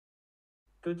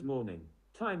Good morning.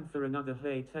 Time for another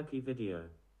HeyTechi video.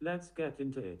 Let's get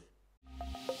into it.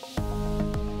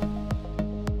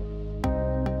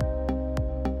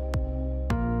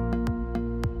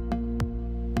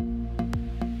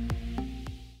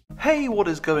 Hey, what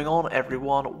is going on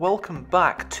everyone? Welcome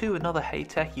back to another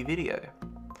HeyTechi video.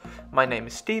 My name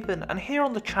is Stephen, and here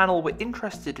on the channel we're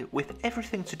interested with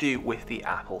everything to do with the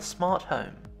Apple smart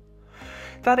home.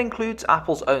 That includes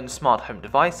Apple's own smart home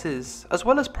devices, as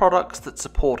well as products that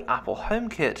support Apple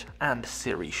HomeKit and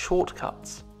Siri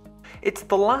Shortcuts. It's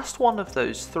the last one of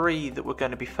those three that we're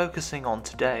going to be focusing on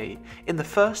today in the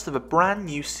first of a brand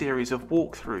new series of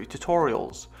walkthrough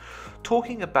tutorials,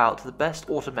 talking about the best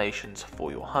automations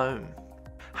for your home.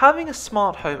 Having a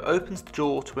smart home opens the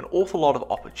door to an awful lot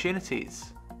of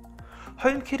opportunities.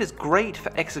 HomeKit is great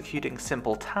for executing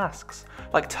simple tasks,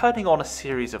 like turning on a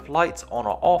series of lights on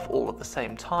or off all at the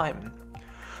same time.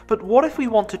 But what if we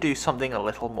want to do something a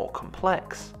little more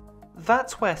complex?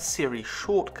 That's where Siri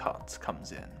Shortcuts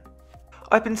comes in.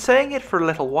 I've been saying it for a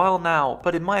little while now,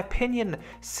 but in my opinion,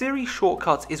 Siri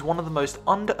Shortcuts is one of the most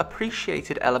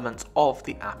underappreciated elements of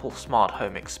the Apple smart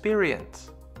home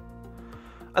experience.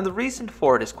 And the reason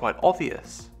for it is quite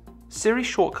obvious. Siri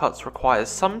Shortcuts requires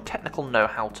some technical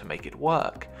know-how to make it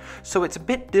work, so it's a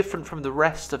bit different from the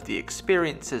rest of the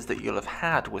experiences that you'll have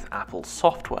had with Apple's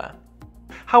software.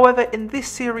 However, in this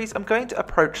series I'm going to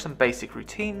approach some basic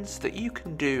routines that you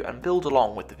can do and build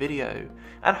along with the video,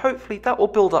 and hopefully that will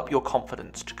build up your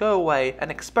confidence to go away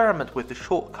and experiment with the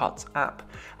Shortcuts app,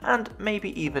 and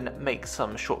maybe even make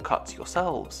some shortcuts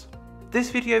yourselves. This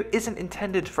video isn't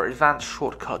intended for advanced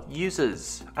shortcut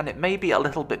users, and it may be a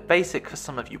little bit basic for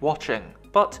some of you watching,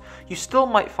 but you still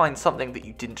might find something that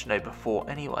you didn't know before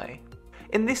anyway.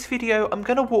 In this video, I'm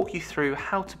going to walk you through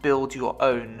how to build your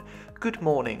own Good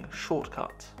Morning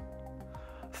shortcut.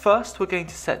 First, we're going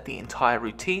to set the entire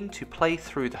routine to play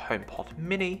through the HomePod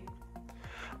Mini,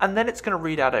 and then it's going to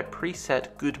read out a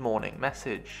preset Good Morning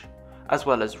message, as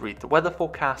well as read the weather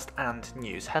forecast and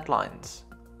news headlines.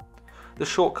 The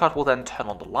shortcut will then turn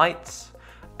on the lights,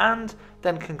 and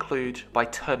then conclude by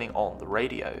turning on the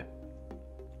radio.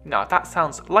 Now, if that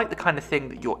sounds like the kind of thing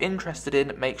that you're interested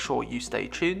in, make sure you stay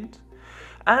tuned.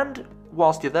 And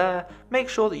whilst you're there, make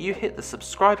sure that you hit the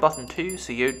subscribe button too,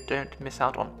 so you don't miss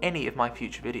out on any of my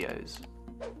future videos.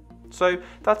 So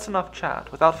that's enough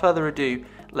chat. Without further ado,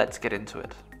 let's get into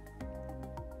it.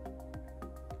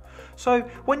 So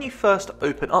when you first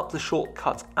open up the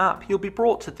Shortcuts app, you'll be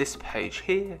brought to this page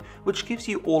here, which gives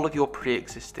you all of your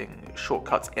pre-existing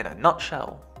shortcuts in a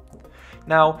nutshell.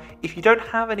 Now, if you don't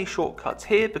have any shortcuts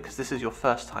here because this is your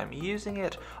first time using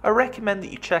it, I recommend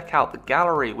that you check out the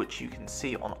gallery, which you can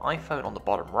see on iPhone on the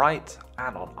bottom right,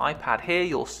 and on iPad here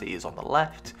you'll see is on the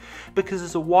left, because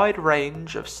there's a wide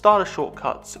range of starter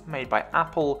shortcuts made by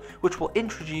Apple which will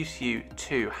introduce you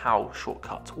to how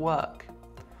shortcuts work.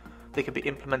 They can be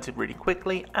implemented really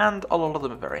quickly, and a lot of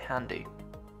them are very handy.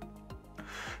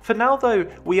 For now though,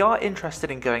 we are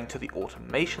interested in going to the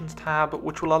Automations tab,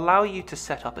 which will allow you to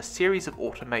set up a series of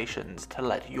automations to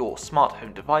let your smart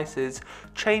home devices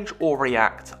change or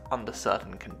react under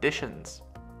certain conditions.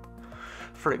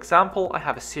 For example, I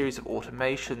have a series of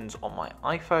automations on my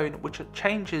iPhone which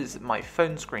changes my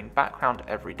phone screen background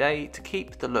every day to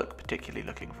keep the look particularly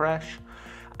looking fresh,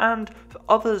 and for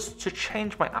others to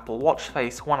change my Apple Watch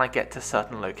face when I get to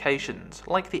certain locations,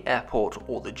 like the airport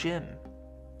or the gym.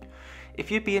 If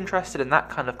you'd be interested in that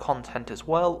kind of content as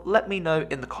well, let me know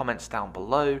in the comments down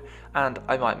below, and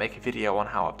I might make a video on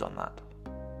how I've done that.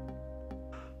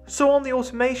 So on the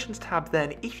Automations tab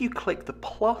then, if you click the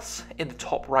plus in the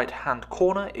top right hand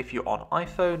corner if you're on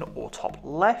iPhone, or top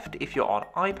left if you're on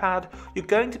iPad, you're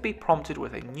going to be prompted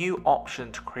with a new option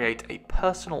to create a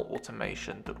personal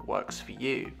automation that works for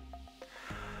you.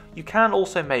 You can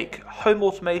also make home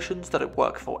automations that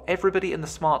work for everybody in the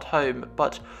smart home,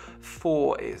 but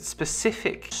for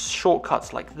specific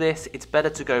shortcuts like this, it's better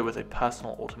to go with a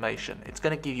personal automation. It's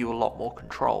going to give you a lot more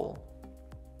control.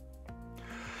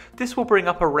 This will bring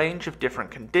up a range of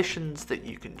different conditions that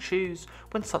you can choose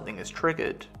when something is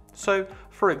triggered. So,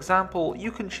 for example, you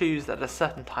can choose that at a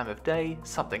certain time of day,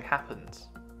 something happens.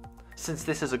 Since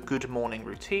this is a good morning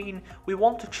routine, we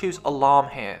want to choose alarm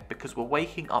here because we're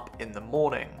waking up in the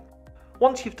morning.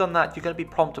 Once you've done that, you're going to be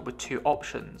prompted with two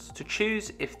options to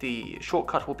choose if the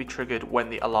shortcut will be triggered when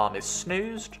the alarm is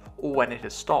snoozed or when it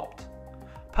has stopped.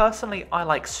 Personally, I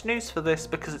like snooze for this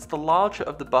because it's the larger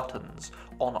of the buttons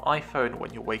on iPhone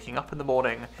when you're waking up in the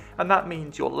morning, and that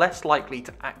means you're less likely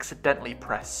to accidentally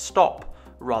press stop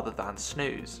rather than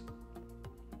snooze.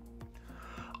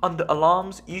 Under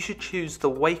alarms, you should choose the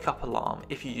wake up alarm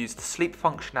if you use the sleep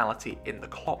functionality in the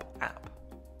Clock app.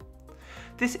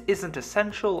 This isn't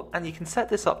essential, and you can set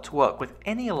this up to work with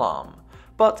any alarm,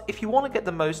 but if you want to get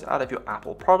the most out of your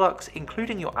Apple products,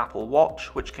 including your Apple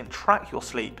Watch, which can track your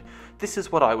sleep, this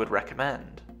is what I would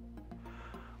recommend.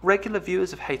 Regular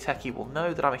viewers of HeyTechi will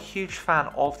know that I'm a huge fan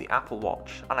of the Apple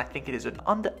Watch, and I think it is an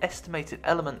underestimated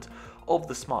element of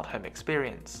the smart home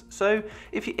experience. So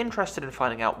if you're interested in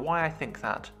finding out why I think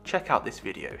that, check out this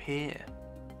video here.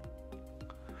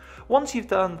 Once you've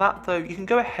done that though, you can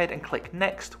go ahead and click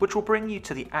Next, which will bring you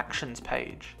to the Actions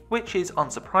page, which is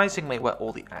unsurprisingly where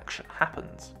all the action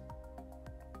happens.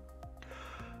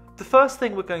 The first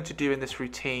thing we're going to do in this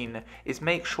routine is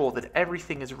make sure that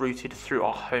everything is routed through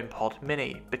our HomePod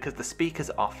Mini, because the speakers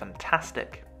are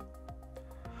fantastic.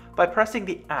 By pressing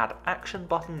the Add Action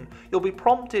button, you'll be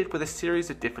prompted with a series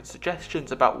of different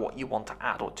suggestions about what you want to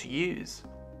add or to use.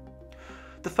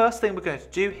 The first thing we're going to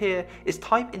do here is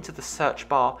type into the search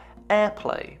bar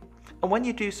AirPlay, and when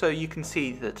you do so you can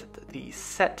see that the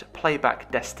Set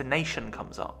Playback Destination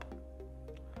comes up.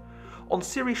 On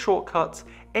Siri Shortcuts,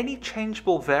 any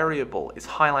changeable variable is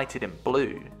highlighted in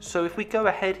blue, so if we go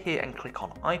ahead here and click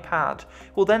on iPad,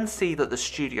 we'll then see that the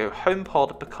Studio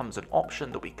HomePod becomes an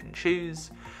option that we can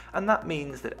choose, and that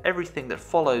means that everything that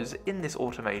follows in this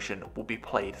automation will be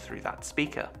played through that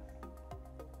speaker.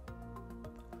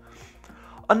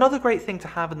 Another great thing to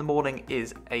have in the morning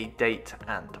is a date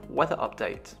and weather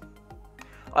update.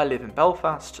 I live in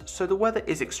Belfast, so the weather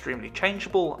is extremely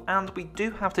changeable and we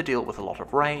do have to deal with a lot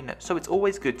of rain, so it's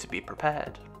always good to be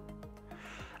prepared.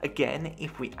 Again,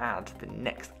 if we add the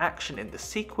next action in the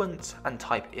sequence and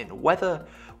type in weather,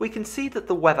 we can see that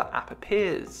the weather app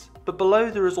appears, but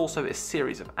below there is also a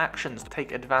series of actions to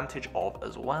take advantage of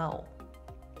as well.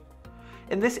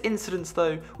 In this instance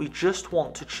though, we just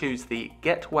want to choose the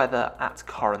Get Weather at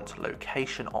Current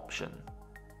Location option.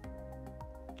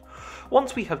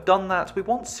 Once we have done that, we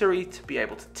want Siri to be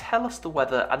able to tell us the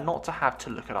weather and not to have to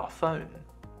look at our phone.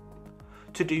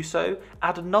 To do so,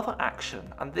 add another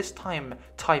action, and this time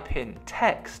type in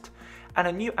text, and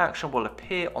a new action will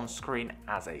appear on screen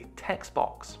as a text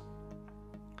box.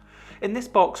 In this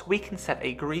box, we can set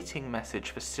a greeting message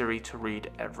for Siri to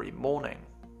read every morning.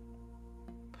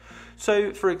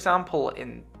 So, for example,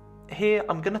 in here,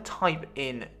 I'm going to type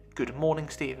in Good Morning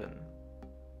Stephen.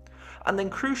 And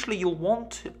then crucially, you'll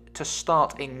want to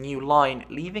start a new line,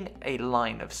 leaving a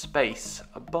line of space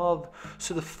above,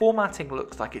 so the formatting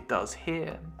looks like it does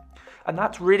here. And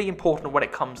that's really important when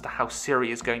it comes to how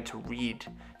Siri is going to read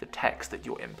the text that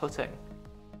you're inputting.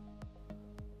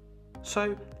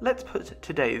 So let's put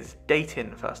today's date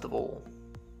in first of all.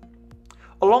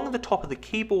 Along the top of the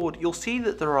keyboard, you'll see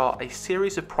that there are a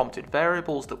series of prompted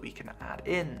variables that we can add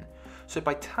in. So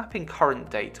by tapping current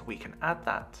date, we can add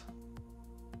that.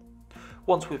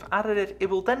 Once we've added it, it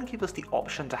will then give us the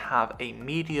option to have a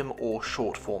medium or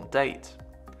short form date.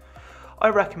 I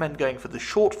recommend going for the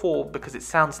short form because it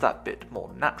sounds that bit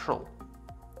more natural.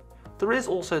 There is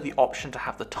also the option to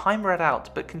have the time read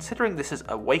out, but considering this is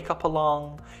a wake-up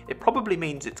alarm, it probably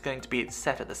means it's going to be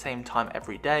set at the same time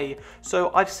every day,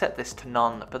 so I've set this to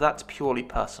none, but that's purely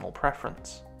personal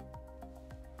preference.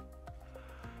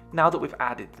 Now that we've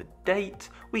added the date,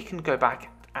 we can go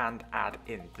back and add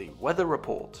in the weather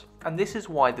report, and this is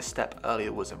why the step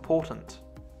earlier was important.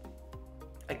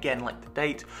 Again, like the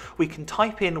date, we can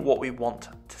type in what we want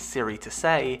Siri to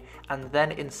say, and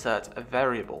then insert a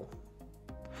variable.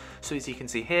 So as you can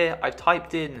see here, I've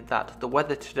typed in that the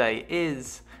weather today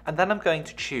is, and then I'm going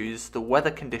to choose the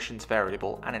weather conditions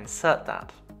variable and insert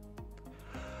that.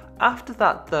 After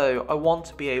that though, I want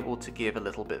to be able to give a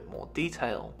little bit more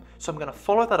detail. So I'm going to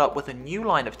follow that up with a new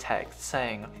line of text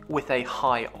saying with a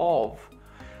high of,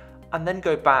 and then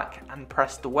go back and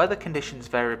press the weather conditions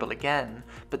variable again,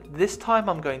 but this time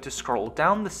I'm going to scroll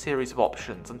down the series of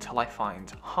options until I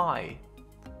find high.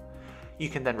 You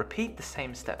can then repeat the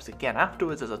same steps again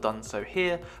afterwards as I've done so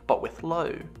here, but with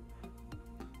low.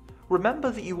 Remember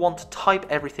that you want to type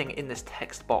everything in this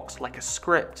text box like a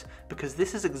script, because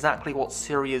this is exactly what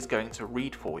Siri is going to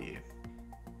read for you.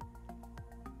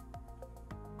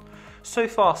 So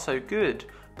far so good,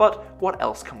 but what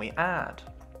else can we add?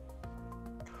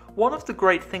 One of the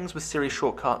great things with Siri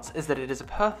Shortcuts is that it is a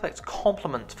perfect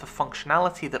complement for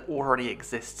functionality that already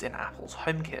exists in Apple's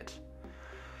HomeKit.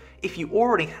 If you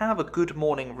already have a good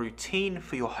morning routine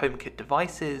for your HomeKit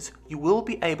devices, you will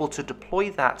be able to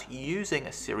deploy that using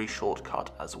a Siri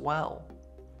shortcut as well.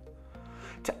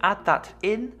 To add that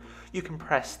in, you can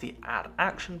press the Add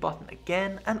Action button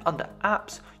again, and under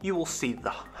Apps, you will see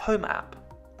the Home app.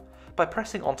 By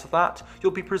pressing onto that,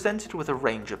 you'll be presented with a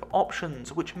range of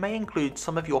options, which may include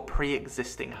some of your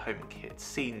pre-existing HomeKit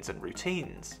scenes and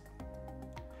routines.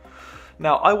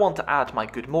 Now I want to add my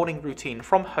good morning routine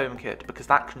from HomeKit because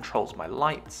that controls my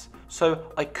lights,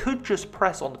 so I could just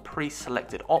press on the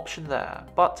pre-selected option there,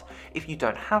 but if you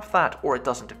don't have that or it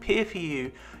doesn't appear for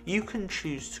you, you can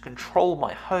choose to control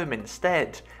my home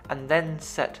instead and then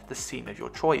set the scene of your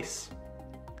choice.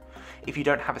 If you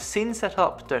don't have a scene set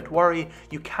up, don't worry,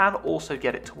 you can also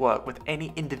get it to work with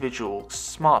any individual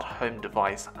smart home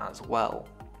device as well.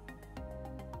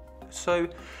 So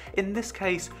in this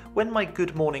case, when my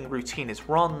good morning routine is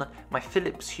run, my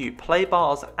Philips Hue play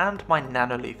bars and my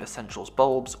Nanoleaf Essentials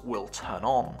bulbs will turn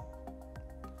on.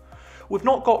 We've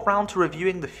not got round to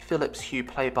reviewing the Philips Hue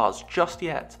play bars just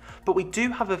yet, but we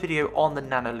do have a video on the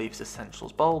Nanoleaf's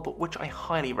Essentials bulb, which I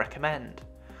highly recommend.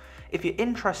 If you're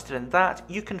interested in that,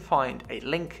 you can find a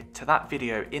link to that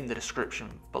video in the description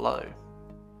below.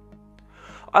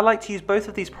 I like to use both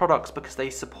of these products because they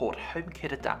support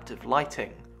HomeKit adaptive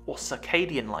lighting, or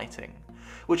circadian lighting,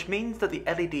 which means that the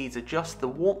LEDs adjust the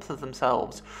warmth of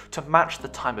themselves to match the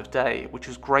time of day, which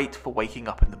is great for waking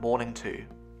up in the morning too.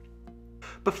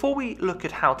 Before we look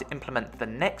at how to implement the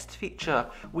next feature,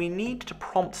 we need to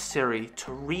prompt Siri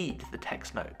to read the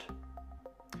text note.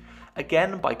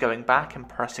 Again, by going back and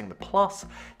pressing the plus,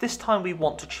 this time we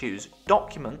want to choose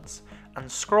Documents and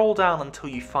scroll down until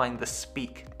you find the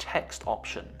Speak Text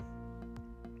option.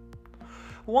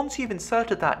 Once you've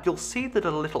inserted that, you'll see that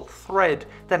a little thread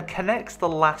then connects the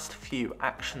last few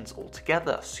actions all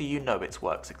together, so you know it's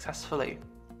worked successfully.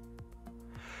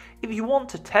 If you want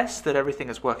to test that everything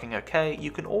is working okay,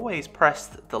 you can always press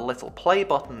the little play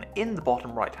button in the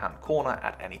bottom right hand corner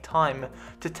at any time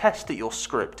to test that your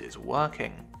script is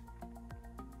working.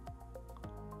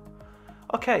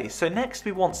 Okay, so next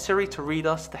we want Siri to read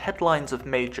us the headlines of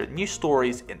major news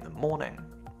stories in the morning.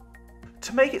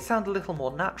 To make it sound a little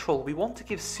more natural, we want to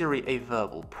give Siri a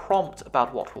verbal prompt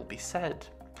about what will be said.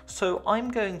 So I'm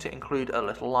going to include a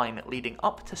little line leading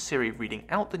up to Siri reading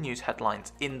out the news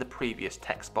headlines in the previous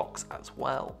text box as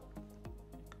well.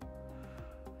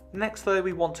 Next though,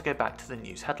 we want to go back to the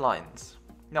news headlines.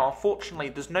 Now unfortunately,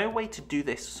 there's no way to do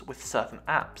this with certain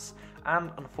apps,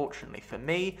 and unfortunately for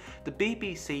me, the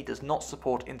BBC does not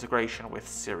support integration with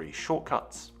Siri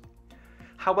Shortcuts.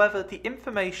 However, the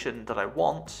information that I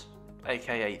want,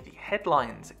 aka the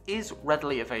headlines, is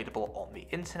readily available on the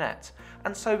internet,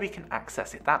 and so we can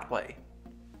access it that way.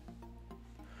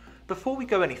 Before we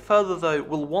go any further though,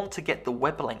 we'll want to get the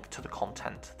web link to the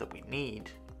content that we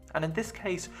need, and in this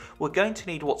case we're going to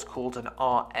need what's called an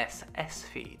RSS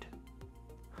feed.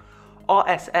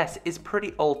 RSS is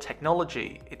pretty old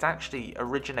technology. It actually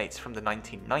originates from the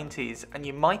 1990s, and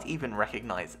you might even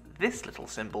recognise this little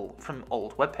symbol from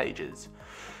old web pages.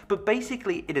 But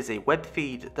basically it is a web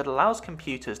feed that allows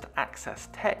computers to access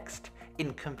text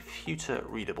in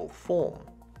computer-readable form.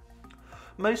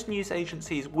 Most news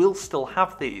agencies will still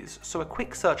have these, so a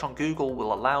quick search on Google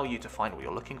will allow you to find what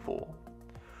you're looking for.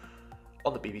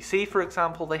 On the BBC, for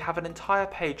example, they have an entire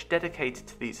page dedicated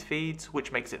to these feeds,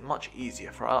 which makes it much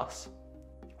easier for us.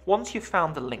 Once you've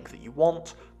found the link that you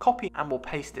want, copy and we'll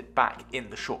paste it back in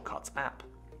the Shortcuts app.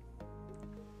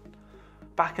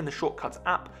 Back in the Shortcuts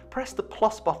app, press the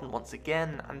plus button once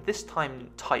again, and this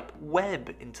time type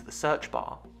web into the search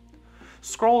bar.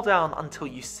 Scroll down until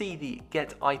you see the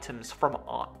Get Items from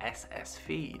RSS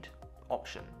Feed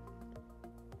option.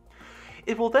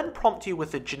 It will then prompt you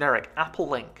with a generic Apple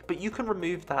link, but you can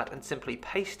remove that and simply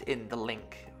paste in the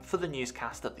link for the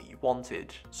newscaster that you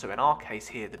wanted, so in our case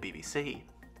here, the BBC.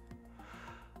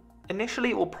 Initially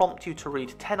it will prompt you to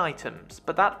read 10 items,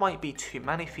 but that might be too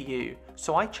many for you,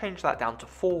 so I changed that down to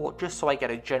 4 just so I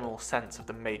get a general sense of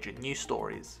the major news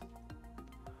stories.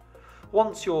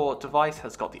 Once your device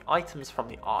has got the items from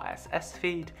the RSS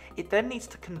feed, it then needs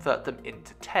to convert them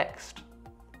into text.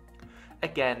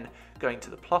 Again, going to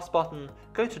the plus button,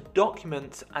 go to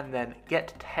Documents and then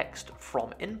Get Text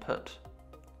from Input.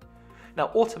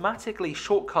 Now automatically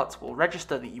Shortcuts will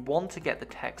register that you want to get the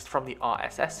text from the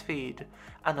RSS feed,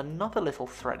 and another little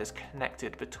thread is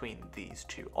connected between these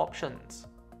two options.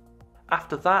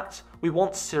 After that, we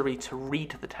want Siri to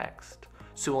read the text,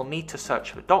 so we'll need to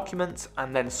search for Documents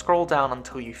and then scroll down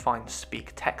until you find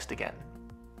Speak Text again.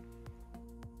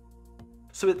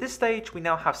 So at this stage we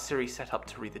now have Siri set up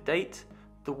to read the date,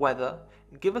 the weather,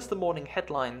 give us the morning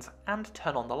headlines and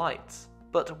turn on the lights.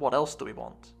 But what else do we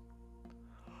want?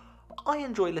 I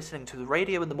enjoy listening to the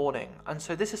radio in the morning, and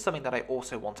so this is something that I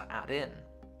also want to add in.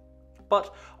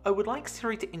 But I would like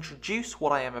Siri to introduce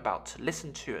what I am about to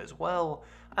listen to as well,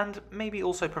 and maybe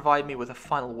also provide me with a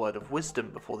final word of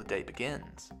wisdom before the day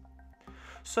begins.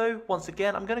 So once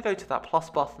again, I'm going to go to that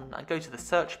plus button and go to the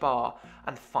search bar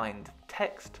and find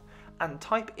text, and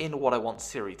type in what I want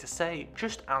Siri to say,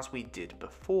 just as we did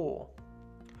before.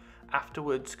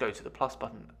 afterwards go to the plus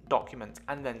button, Documents,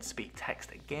 and then Speak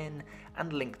Text again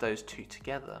and link those two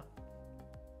together.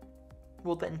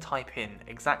 We'll then type in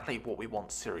exactly what we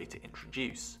want Siri to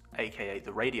introduce, aka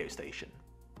the radio station.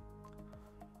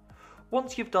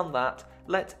 Once you've done that,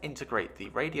 let's integrate the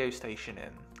radio station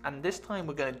in, and this time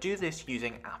we're going to do this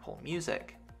using Apple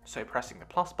Music. So pressing the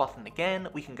plus button again,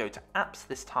 we can go to Apps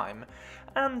this time,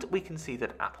 and we can see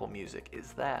that Apple Music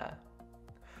is there.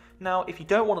 Now, if you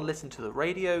don't want to listen to the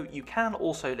radio, you can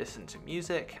also listen to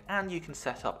music, and you can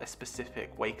set up a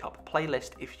specific wake-up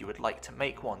playlist if you would like to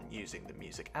make one using the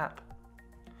Music app.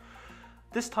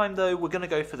 This time though, we're going to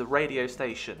go for the radio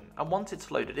station, and once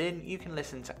it's loaded in, you can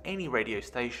listen to any radio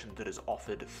station that is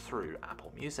offered through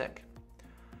Apple Music.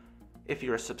 If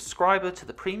you're a subscriber to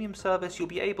the premium service, you'll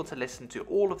be able to listen to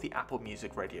all of the Apple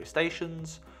Music radio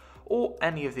stations, or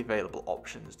any of the available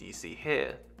options you see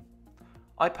here.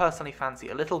 I personally fancy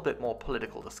a little bit more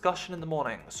political discussion in the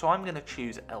morning, so I'm going to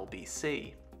choose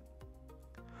LBC.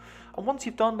 And once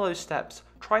you've done those steps,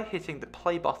 try hitting the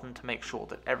play button to make sure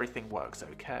that everything works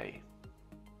okay.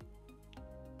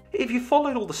 If you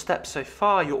followed all the steps so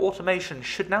far, your automation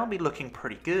should now be looking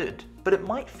pretty good, but it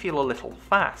might feel a little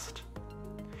fast.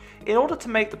 In order to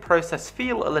make the process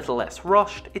feel a little less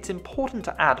rushed, it's important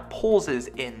to add pauses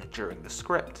in during the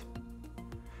script.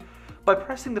 By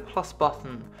pressing the plus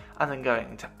button and then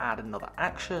going to add another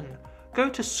action, go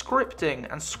to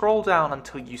scripting and scroll down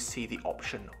until you see the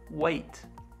option wait.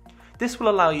 This will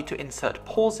allow you to insert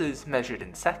pauses measured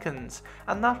in seconds,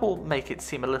 and that will make it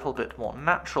seem a little bit more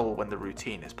natural when the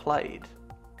routine is played.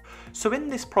 So in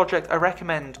this project, I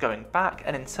recommend going back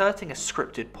and inserting a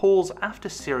scripted pause after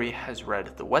Siri has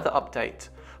read the weather update.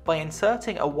 By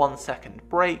inserting a 1-second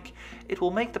break, it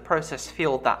will make the process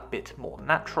feel that bit more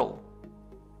natural.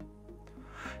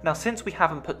 Now, since we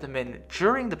haven't put them in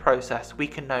during the process, we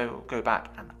can now go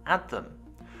back and add them.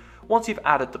 Once you've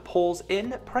added the pause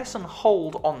in, press and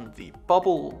hold on the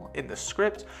bubble in the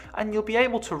script, and you'll be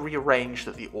able to rearrange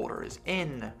that the order is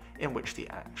in which the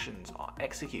actions are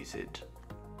executed.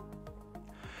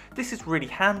 This is really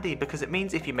handy because it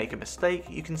means if you make a mistake,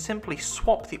 you can simply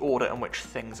swap the order in which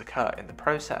things occur in the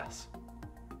process.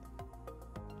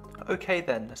 Okay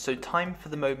then, so time for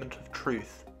the moment of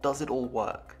truth. Does it all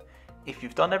work? If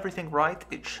you've done everything right,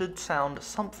 it should sound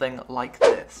something like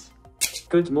this.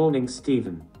 Good morning,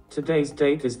 Stephen. Today's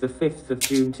date is the 5th of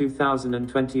June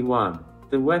 2021.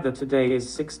 The weather today is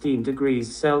 16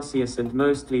 degrees Celsius and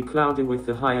mostly cloudy with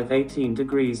a high of 18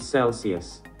 degrees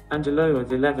Celsius and a low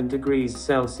of 11 degrees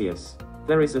Celsius.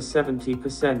 There is a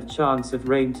 70% chance of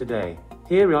rain today.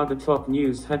 Here are the top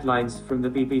news headlines from the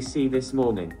BBC this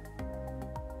morning.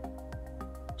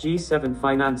 G7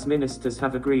 finance ministers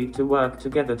have agreed to work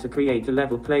together to create a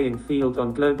level playing field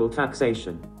on global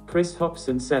taxation. Chris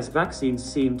Hobson says vaccines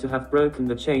seem to have broken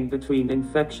the chain between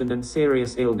infection and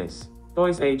serious illness.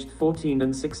 Boys aged 14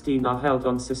 and 16 are held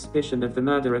on suspicion of the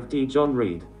murder of D. John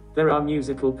Reed. There are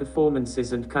musical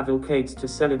performances and cavalcades to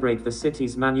celebrate the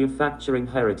city's manufacturing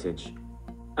heritage.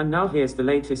 And now here's the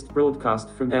latest broadcast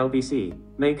from LBC.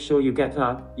 Make sure you get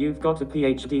up, you've got a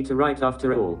PhD to write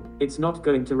after all. It's not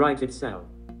going to write itself.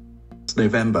 It's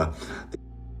November.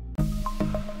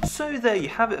 So there you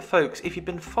have it, folks. If you've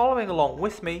been following along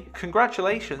with me,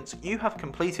 congratulations, you have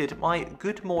completed my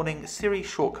Good Morning Siri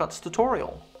Shortcuts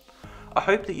tutorial. I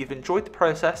hope that you've enjoyed the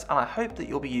process, and I hope that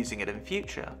you'll be using it in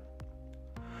future.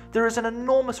 There is an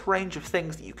enormous range of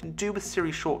things that you can do with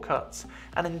Siri Shortcuts,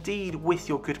 and indeed with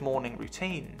your Good Morning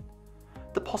routine.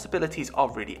 The possibilities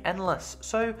are really endless,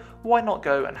 so why not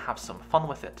go and have some fun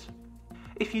with it?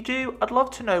 If you do, I'd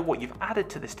love to know what you've added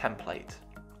to this template.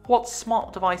 What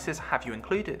smart devices have you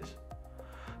included?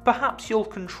 Perhaps you'll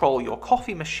control your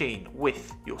coffee machine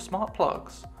with your smart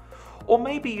plugs. Or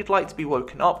maybe you'd like to be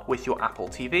woken up with your Apple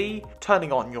TV,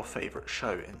 turning on your favourite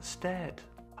show instead.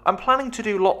 I'm planning to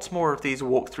do lots more of these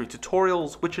walkthrough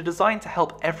tutorials which are designed to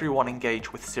help everyone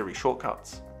engage with Siri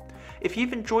Shortcuts. If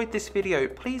you've enjoyed this video,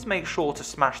 please make sure to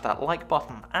smash that like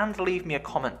button and leave me a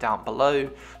comment down below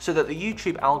so that the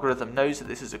YouTube algorithm knows that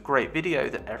this is a great video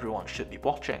that everyone should be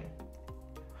watching.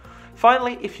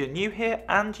 Finally, if you're new here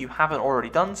and you haven't already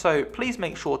done so, please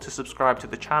make sure to subscribe to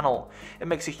the channel. It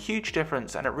makes a huge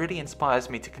difference and it really inspires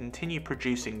me to continue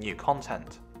producing new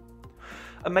content.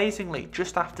 Amazingly,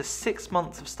 just after 6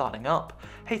 months of starting up,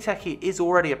 HeyTechi is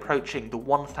already approaching the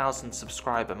 1,000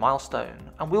 subscriber milestone,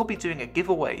 and we'll be doing a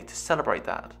giveaway to celebrate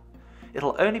that.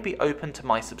 It'll only be open to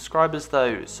my subscribers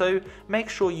though, so make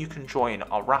sure you can join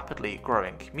our rapidly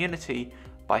growing community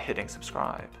by hitting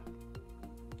subscribe.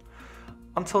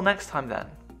 Until next time then,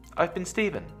 I've been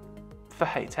Stephen for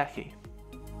HeyTechi.